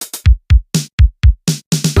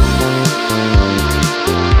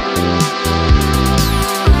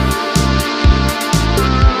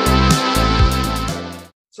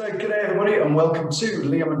welcome to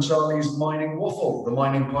Liam and Charlie's Mining Waffle, the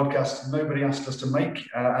mining podcast nobody asked us to make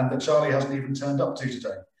and that Charlie hasn't even turned up to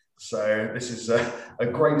today. So this is a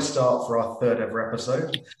great start for our third ever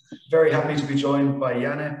episode. Very happy to be joined by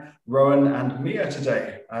Janne, Rowan and Mia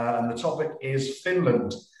today. And the topic is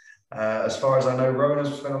Finland. As far as I know, Rowan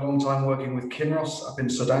has spent a long time working with Kinross up in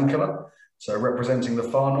Sodankylä, so representing the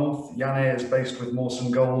far north. Janne is based with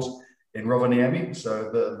Mawson Gold in Rovaniemi,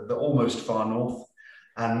 so the almost far north.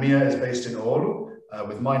 And Mia is based in Oulu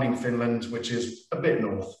with Mining Finland, which is a bit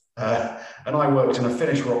north. And I worked in a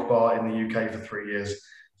Finnish rock bar in the UK for 3 years,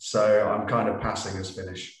 so I'm kind of passing as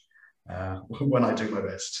Finnish when I do my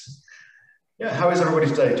best. Yeah, how is everybody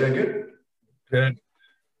today? Doing good? Good.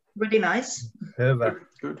 Really nice.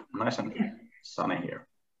 Good. Nice and sunny here.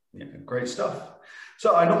 Yeah, great stuff.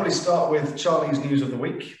 So I normally start with Charlie's news of the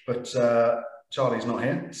week, but Charlie's not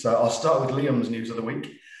here. So I'll start with Liam's news of the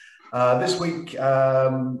week. This week,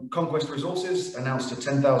 Conquest Resources announced a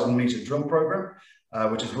 10,000 metre drill program,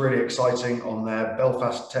 which is really exciting on their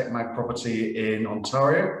Belfast TechMag property in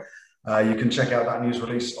Ontario. You can check out that news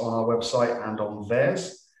release on our website and on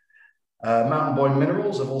theirs. Mountain Boy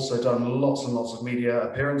Minerals have also done lots and lots of media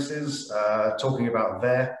appearances, talking about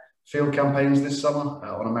their field campaigns this summer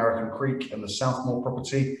on American Creek and the Southmore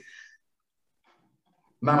property.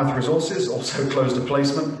 Mammoth Resources also closed a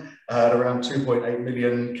placement at around 2.8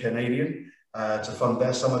 million Canadian to fund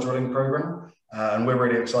their summer drilling program. And we're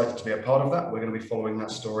really excited to be a part of that. We're going to be following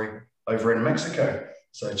that story over in Mexico.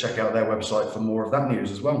 So check out their website for more of that news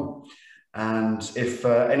as well. And if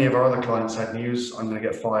any of our other clients had news, I'm going to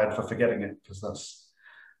get fired for forgetting it because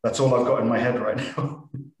that's all I've got in my head right now.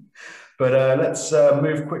 But let's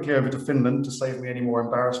move quickly over to Finland to save me any more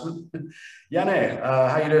embarrassment. Janne,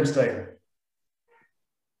 how are you doing today?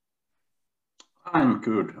 I'm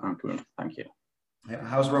good. Thank you. Yeah,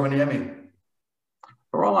 how's Rovaniemi?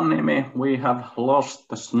 Rovaniemi, we have lost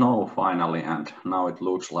the snow finally, and now it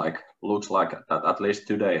looks like that at least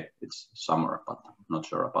today it's summer, but I'm not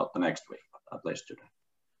sure about the next week, but at least today.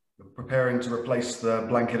 We're preparing to replace the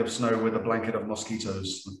blanket of snow with a blanket of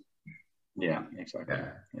mosquitoes. Yeah, exactly.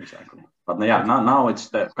 Yeah. Exactly. But yeah, now it's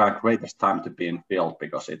the greatest time to be in field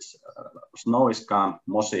because it's snow is gone,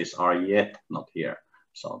 mosses are yet not here.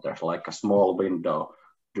 So there's like a small window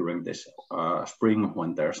during this spring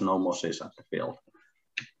when there's no mosses at the field.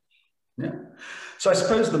 Yeah. So I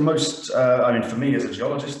suppose the most, I mean, for me as a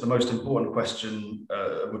geologist, the most important question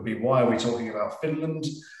would be, why are we talking about Finland?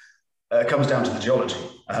 It comes down to the geology.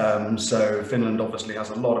 So Finland obviously has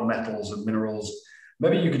a lot of metals and minerals.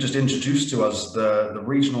 Maybe you could just introduce to us the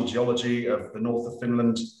regional geology of the north of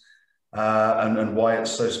Finland and why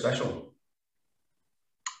it's so special.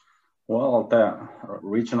 Well, the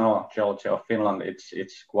regional geology of Finland,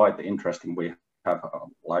 it's quite interesting. We have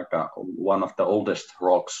one of the oldest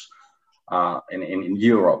rocks in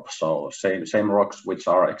Europe. So same rocks which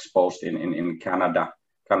are exposed in Canada,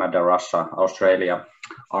 Russia, Australia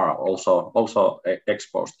are also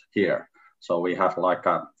exposed here. So we have like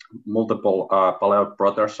multiple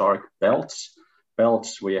Paleoproterozoic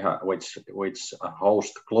belts we have which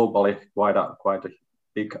host globally quite a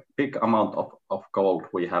big amount of gold.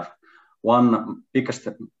 We have one biggest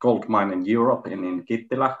gold mine in Europe in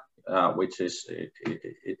Kittilä, which is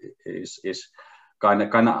kind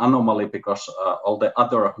of anomaly because all the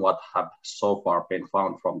other what have so far been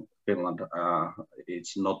found from Finland,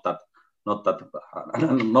 it's not that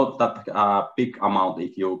big amount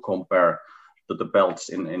if you compare to the belts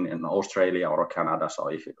in Australia or Canada. So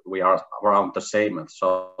if we are around the same,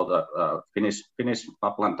 so the Finnish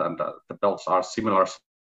upland and the belts are similar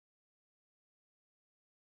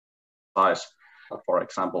size. For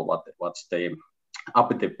example, what's the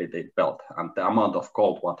Abitibi belt, and the amount of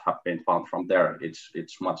gold what have been found from there,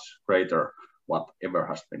 it's much greater whatever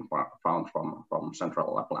has been found from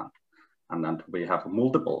central Lapland, and we have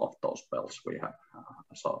multiple of those belts. We have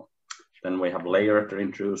so then we have layered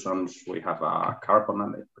intrusions, we have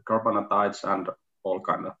carbonatites and all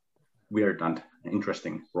kind of weird and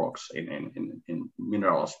interesting rocks in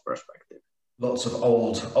minerals perspective. Lots of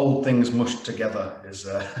old things mushed together is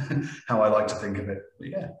how I like to think of it. But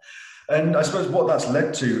yeah, and I suppose what that's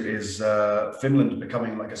led to is Finland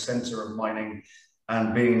becoming like a center of mining,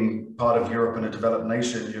 and being part of Europe and a developed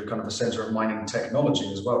nation, you're kind of a center of mining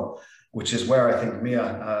technology as well, which is where I think,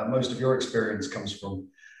 Mia, most of your experience comes from.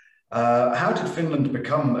 How did Finland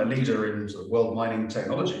become a leader in sort of world mining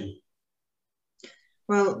technology?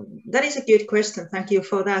 Well, that is a good question. Thank you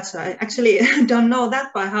for that. So I actually don't know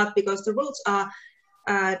that by heart because the roots are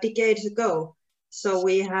decades ago. So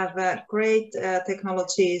we have great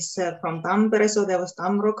technologies from Tampere. So there was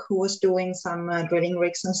Tamrock who was doing some drilling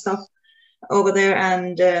rigs and stuff over there.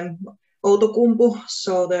 And Outokumpu,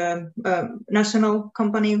 so the national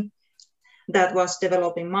company that was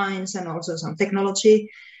developing mines and also some technology.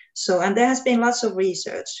 So, and there has been lots of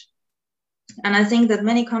research. And I think that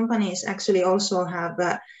many companies actually also have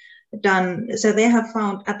so they have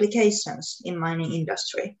found applications in mining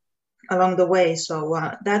industry along the way. So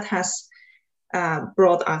that has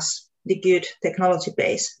brought us the good technology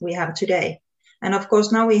base we have today. And of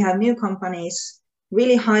course, now we have new companies,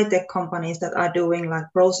 really high-tech companies that are doing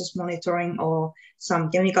like process monitoring or some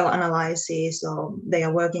chemical analysis, or they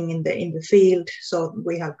are working in the field. So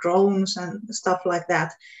we have drones and stuff like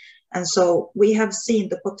that. And so we have seen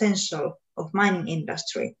the potential of mining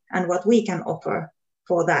industry and what we can offer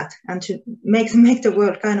for that, and to make the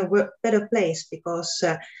world kind of a better place, because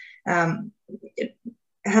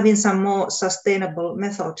having some more sustainable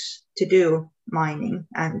methods to do mining,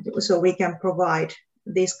 and so we can provide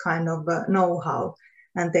this kind of know-how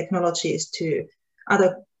and technologies to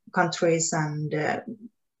other countries and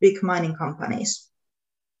big mining companies.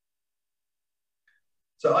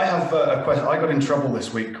 So I have a question. I got in trouble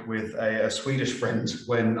this week with a Swedish friend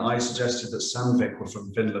when I suggested that Sandvik were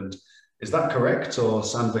from Finland. Is that correct, or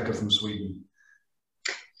Sandvik are from Sweden?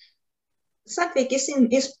 Sandvik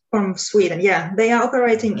is from Sweden. Yeah, they are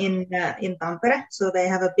operating in Tampere, so they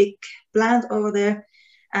have a big plant over there,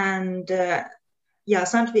 and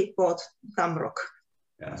Sandvik bought Tamrock.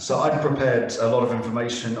 Yeah, so I'd prepared a lot of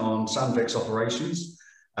information on Sandvik's operations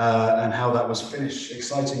and how that was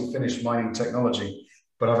exciting Finnish mining technology,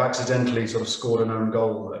 but I've accidentally sort of scored an own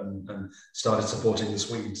goal and started supporting the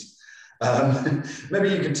Swedes. Maybe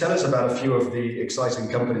you could tell us about a few of the exciting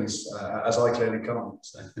companies, as I clearly can't.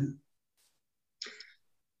 So.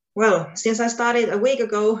 Well, since I started a week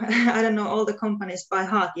ago, I don't know all the companies by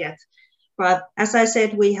heart yet. But as I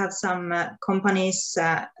said, we have some companies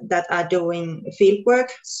that are doing field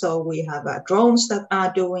work. So we have drones that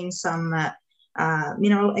are doing some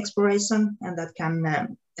mineral exploration, and that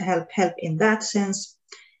can help in that sense.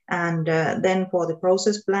 And then for the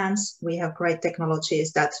process plants, we have great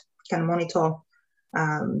technologies that can monitor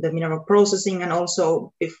the mineral processing, and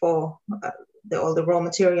also before all the raw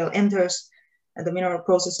material enters the mineral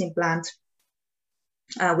processing plant.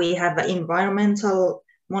 We have environmental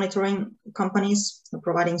monitoring companies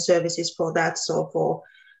providing services for that, so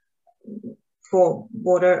for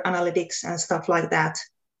water analytics and stuff like that.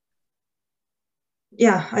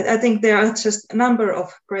 Yeah, I think there are just a number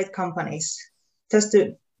of great companies. Just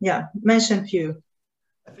to mention a few.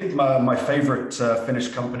 I think my favorite Finnish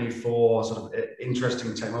company for sort of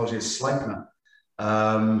interesting technology is Sleipner,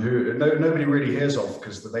 who nobody really hears of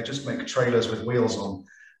because they just make trailers with wheels on,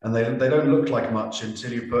 and they don't look like much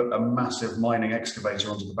until you put a massive mining excavator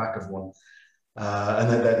onto the back of one. And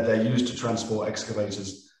they're used to transport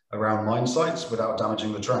excavators around mine sites without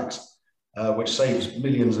damaging the tracks, which saves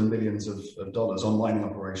millions and millions of dollars on mining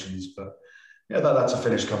operations. But yeah, that's a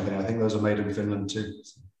Finnish company. I think those are made in Finland too.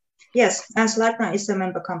 Yes, and Sleipner is a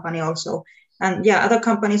member company also. And yeah, other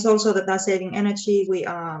companies also that are saving energy. We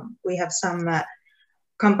have some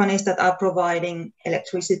companies that are providing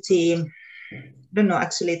electricity. I don't know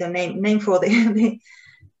actually the name for the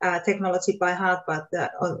technology by heart, but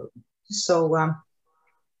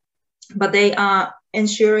but they are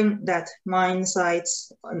ensuring that mine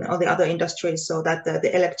sites or the other industries, so that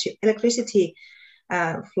the electricity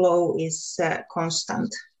flow is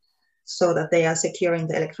constant, so that they are securing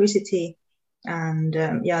the electricity. And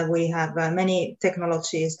we have many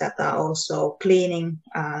technologies that are also cleaning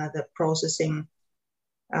the processing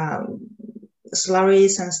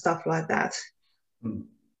slurries and stuff like that.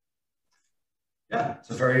 Yeah, it's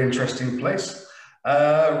a very interesting place.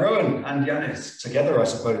 Rowan and Yanis, together, I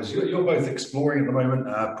suppose, you're both exploring at the moment,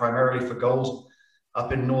 primarily for gold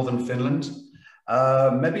up in northern Finland.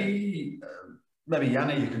 Maybe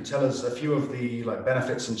Jani, you can tell us a few of the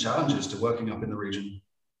benefits and challenges to working up in the region.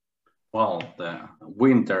 Well, the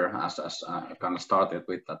winter has kind of started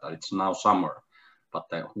with that. It's now summer, but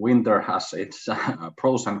the winter has its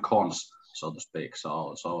pros and cons, so to speak.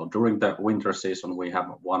 So during the winter season, we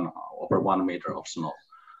have over 1 meter of snow.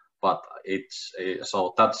 But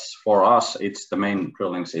so that's for us, it's the main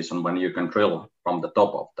drilling season when you can drill from the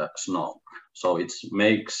top of the snow. So it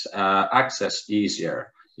makes access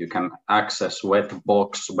easier. You can access wet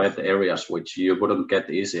bogs, wet areas, which you wouldn't get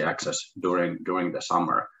easy access during the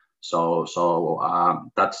summer. So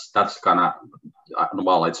that's kind of,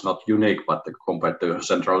 well, it's not unique, but compared to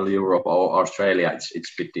Central Europe or Australia, it's a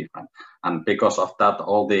bit different. And because of that,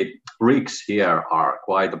 all the rigs here are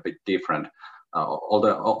quite a bit different.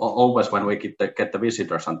 Always when we get the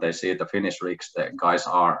visitors and they see the Finnish rigs, the guys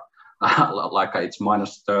are like it's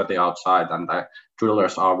 -30 outside, and the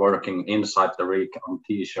drillers are working inside the rig on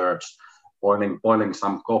t-shirts, boiling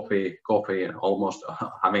some coffee, almost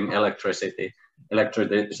having electricity at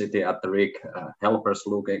the rig, helpers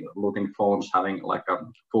looking phones, having like a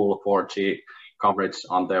full 4G coverage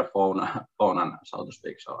on their phone, and so to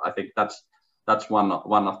speak. So I think that's one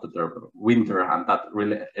of the winter, and that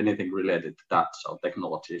really anything related to that. So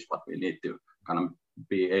technology is what we need to kind of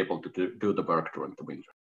be able to do the work during the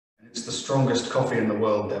winter. It's the strongest coffee in the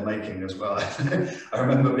world they're making as well. I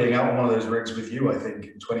remember being out on one of those rigs with you, I think,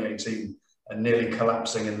 in 2018, and nearly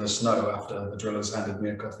collapsing in the snow after the drillers handed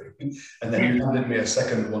me a coffee. And then you handed me a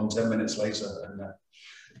second one 10 minutes later, and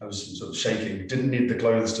I was sort of shaking. Didn't need the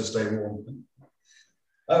clothes to stay warm.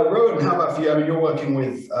 Rowan, how about for you? I mean, you're working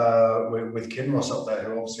with Kinross up there,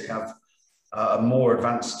 who obviously have a more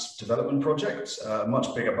advanced development project, a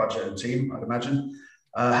much bigger budget and team, I'd imagine.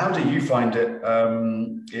 How do you find it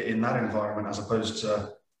in that environment as opposed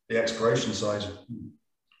to the exploration side?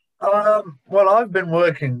 Well, I've been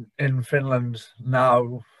working in Finland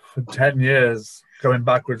now for 10 years, going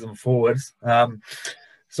backwards and forwards.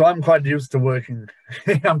 So I'm quite used to working.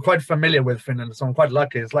 I'm quite familiar with Finland, so I'm quite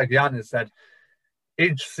lucky. It's like Janis said,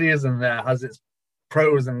 each season there has its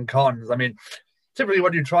pros and cons. I mean, typically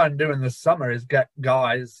what you try and do in the summer is get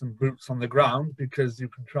guys and boots on the ground, because you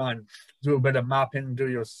can try and do a bit of mapping, do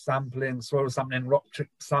your sampling, soil sampling, rock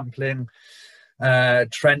sampling,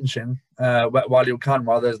 trenching while you can,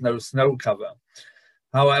 while there's no snow cover.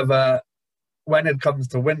 However, when it comes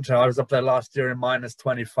to winter, I was up there last year in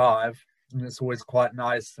 -25, and it's always quite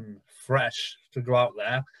nice and fresh to go out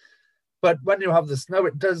there. But when you have the snow,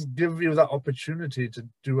 it does give you that opportunity to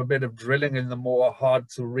do a bit of drilling in the more hard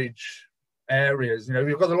to reach areas. You know,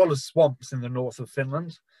 you've got a lot of swamps in the north of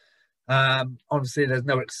Finland. Obviously, there's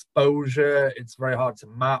no exposure. It's very hard to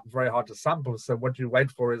map, very hard to sample. So what you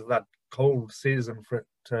wait for is that cold season for it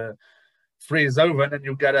to freeze over, and then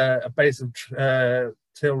you get a base of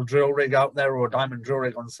till drill rig out there, or a diamond drill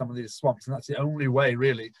rig on some of these swamps. And that's the only way,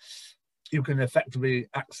 really, you can effectively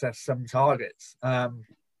access some targets.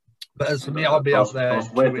 But as for me, I'll be out there.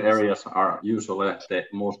 Those wet areas are usually the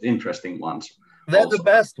most interesting ones. They're also the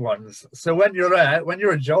best ones. So when you're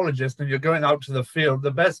a geologist and you're going out to the field,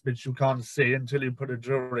 the best bits you can't see until you put a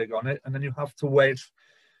drill rig on it, and then you have to wait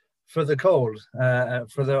for the cold,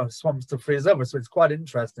 for the swamps to freeze over. So it's quite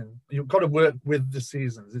interesting. You've got to work with the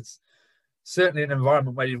seasons. It's certainly an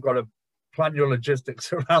environment where you've got to plan your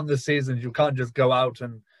logistics around the seasons. You can't just go out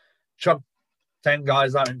and chuck 10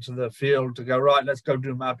 guys out into the field to go, right, let's go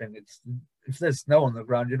do mapping. If there's snow on the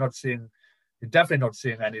ground, you're definitely not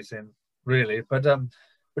seeing anything, really. But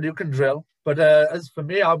you can drill. But as for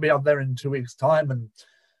me, I'll be out there in 2 weeks' time, and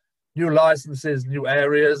new licenses, new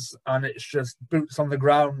areas, and it's just boots on the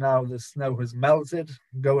ground now. The snow has melted.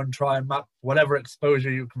 Go and try and map whatever exposure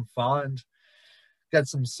you can find. Get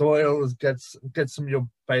some soils, get some of your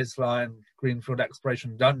baseline greenfield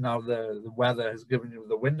exploration done. Now the weather has given you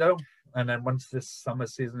the window. And then once this summer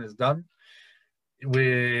season is done,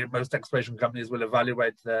 most exploration companies will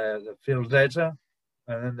evaluate the field data,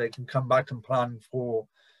 and then they can come back and plan for,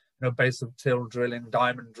 you know, base of till drilling,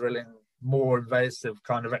 diamond drilling, more invasive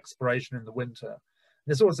kind of exploration in the winter.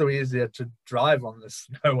 And it's also easier to drive on the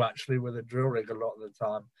snow, actually, with a drill rig a lot of the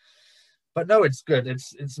time. But no, it's good.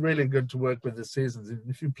 It's really good to work with the seasons. And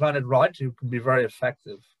if you plan it right, you can be very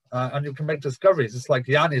effective, and you can make discoveries. It's like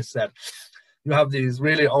Janis said. You have these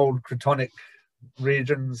really old cratonic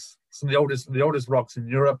regions, some of the oldest rocks in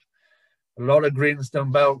Europe, a lot of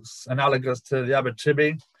greenstone belts analogous to the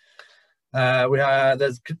Abitibi.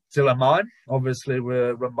 There's still a mine, obviously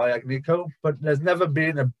we're run by Agnico, but there's never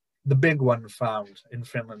been the big one found in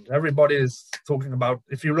Finland. Everybody is talking about,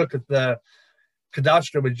 if you look at the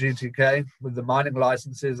cadastre with GTK, with the mining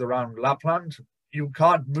licenses around Lapland, you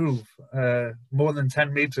can't move more than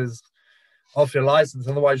 10 meters off your license,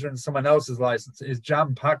 otherwise you're in someone else's license. It's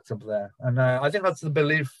jam-packed up there. And I think that's the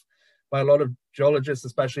belief by a lot of geologists,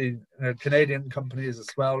 especially Canadian companies as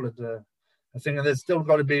well. I think there's still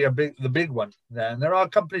got to be the big one there. And there are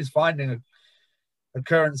companies finding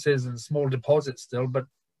occurrences and small deposits still, but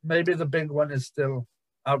maybe the big one is still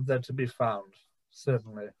out there to be found,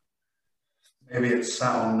 certainly. Maybe it's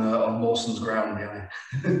sat on Mawson's ground, yeah.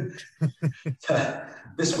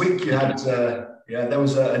 This week you had, there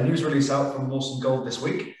was a news release out from Mawson Gold this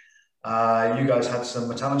week. You guys had some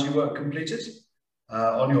metallurgy work completed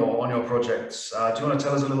on your projects. Do you want to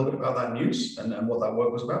tell us a little bit about that news and what that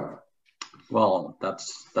work was about? Well,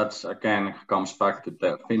 that's again comes back to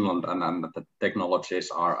the Finland, and the technologies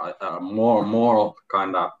are more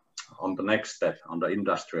kind of on the next step on the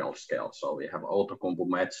industrial scale. So we have Outokumpu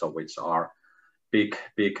Metso, which are big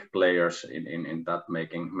players in that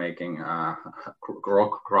making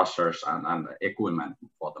rock crushers and equipment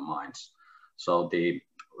for the mines. So the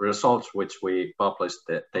results which we published,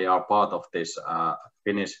 they are part of this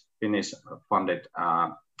Finnish funded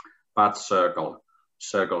PATH circle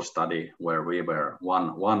study, where we were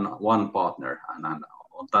one partner, and on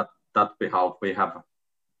that behalf we have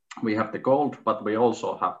the gold, but we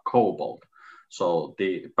also have cobalt. So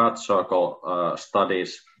the PATH circle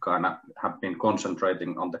studies kind of have been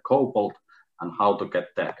concentrating on the cobalt and how to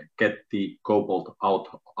get the cobalt out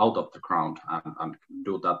of the ground and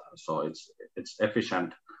do that so it's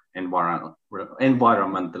efficient,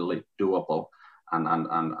 environmentally doable,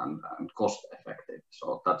 and cost effective.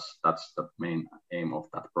 So that's the main aim of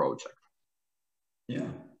that project. Yeah.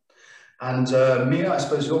 And Mia, I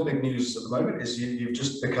suppose your big news at the moment is you've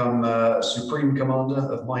just become Supreme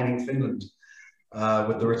Commander of Mining Finland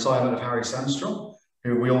with the retirement of Harry Sandstrom,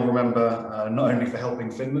 who we all remember not only for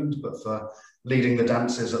helping Finland, but for leading the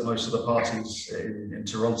dances at most of the parties in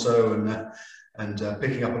Toronto and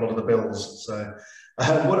picking up a lot of the bills. So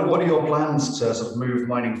what are your plans to sort of move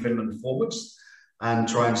Mining Finland forwards and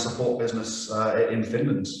try and support business in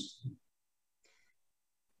Finland?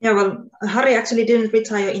 Yeah, well, Harry actually didn't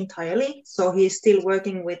retire entirely, so he's still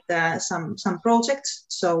working with some projects.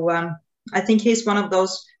 So I think he's one of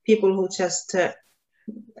those people who just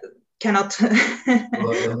cannot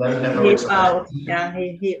leave out. Yeah,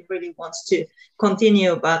 he really wants to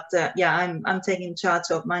continue, but yeah, I'm taking charge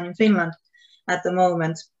of Mining Finland at the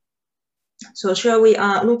moment. So sure, we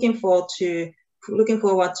are looking forward to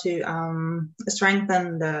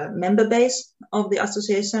strengthen the member base of the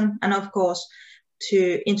association, and of course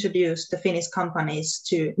to introduce the Finnish companies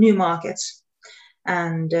to new markets.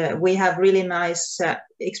 And we have really nice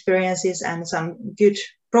experiences and some good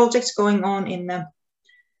projects going on in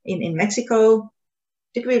Mexico.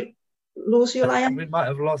 Did we lose you, Liam? We might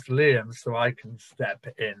have lost Liam, so I can step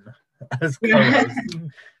in as co-host.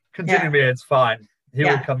 Continue, Mia, it's fine. He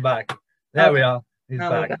will come back. There we are. He's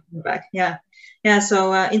back. Yeah.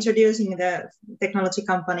 So introducing the technology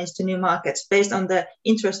companies to new markets based on the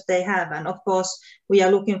interest they have, and of course we are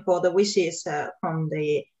looking for the wishes from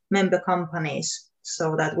the member companies,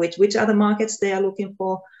 so that which other markets they are looking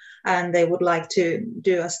for, and they would like to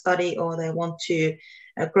do a study, or they want to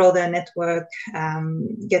grow their network,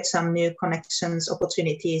 get some new connections,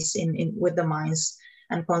 opportunities in with the mines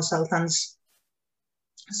and consultants.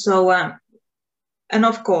 So. And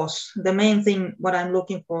of course, the main thing what I'm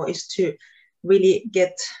looking for is to really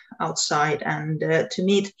get outside and to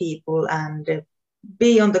meet people and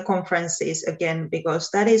be on the conferences again, because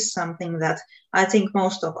that is something that I think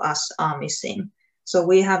most of us are missing. So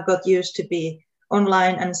we have got used to be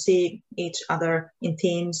online and see each other in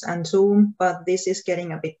Teams and Zoom, but this is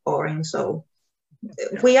getting a bit boring. So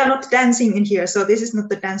we are not dancing in here, so this is not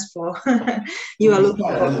the dance floor you are looking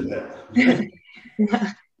for.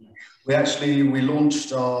 Yeah. We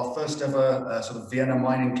launched our first ever sort of Vienna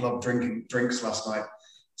Mining Club drinks last night.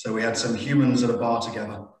 So we had some humans at a bar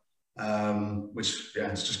together, which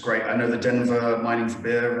it's just great. I know the Denver Mining for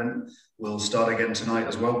Beer event will start again tonight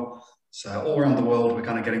as well. So all around the world, we're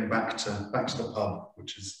kind of getting back to the pub,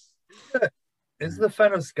 which is. Is the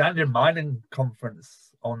Fennoscandia Mining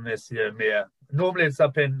Conference on this year, Mia? Normally it's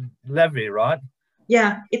up in Levi, right?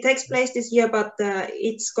 Yeah, it takes place this year, but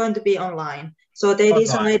it's going to be online. So they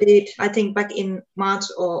decided, I think back in March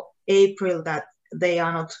or April, that they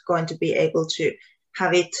are not going to be able to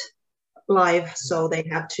have it live. So they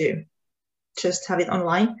have to just have it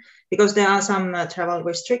online, because there are some travel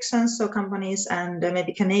restrictions. So companies and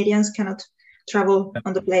maybe Canadians cannot travel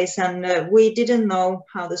on the place. And we didn't know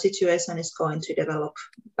how the situation is going to develop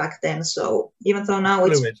back then. So even though now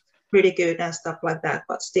it's pretty good and stuff like that,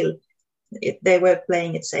 but still they were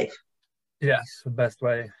playing it safe. Yes, the best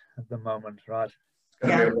way at the moment, right? It's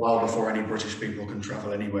going to be a while before any British people can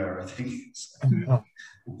travel anywhere, I think. So,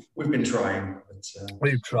 we've been trying. But,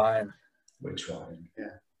 we're trying,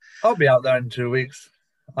 yeah. I'll be out there in 2 weeks.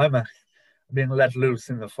 I'm being let loose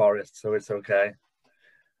in the forest, so it's okay.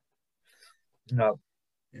 No.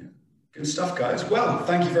 Yeah. Good stuff, guys. Well,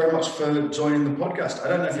 thank you very much for joining the podcast. I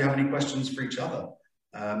don't know if you have any questions for each other.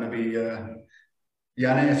 Maybe...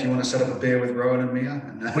 Janne, if you want to set up a beer with Rowan and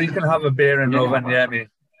Mia. We can have a beer in Rovaniemi.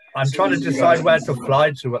 I'm trying to decide where to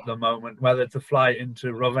fly to at the moment, whether to fly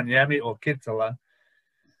into Rovaniemi or Kittilä,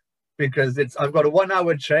 because I've got a 1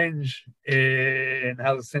 hour change in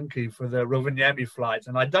Helsinki for the Rovaniemi flight,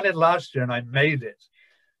 and I'd done it last year and I made it,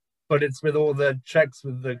 but it's with all the checks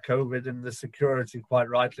with the COVID and the security, quite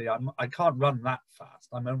rightly. I can't run that fast.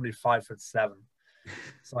 I'm only 5'7".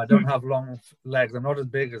 So I don't have long legs. I'm not as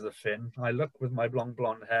big as a Finn. I look, with my long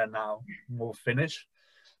blonde hair now, more Finnish,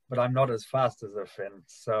 but I'm not as fast as a Finn.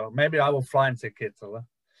 So maybe I will fly into Kittilä.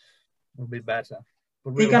 It'll be better.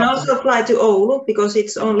 But we can also fly to Oulu because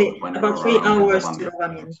it's only about 3 hours to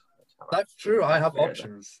Rovaniemi. That's true. I have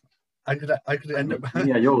options. I could end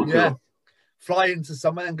up fly into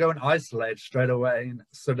somewhere and go and isolate straight away in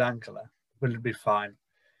Sodankala. Will it be fine?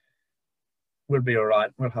 We'll be all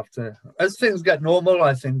right. We'll have to, as things get normal,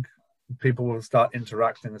 I think people will start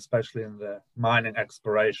interacting, especially in the mining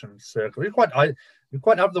exploration circle. We're quite out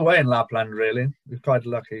of the way in Lapland, really. We're quite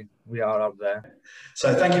lucky we are out there.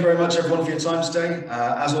 So thank you very much, everyone, for your time today.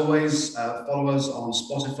 As always, follow us on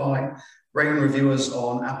Spotify, rate and review us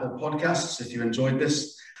on Apple Podcasts if you enjoyed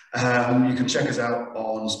this. You can check us out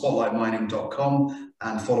on spotlightmining.com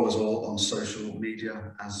and follow us all on social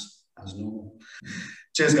media as normal.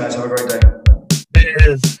 Cheers, guys. Have a great day.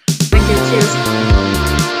 Cheers. Thank you. Cheers.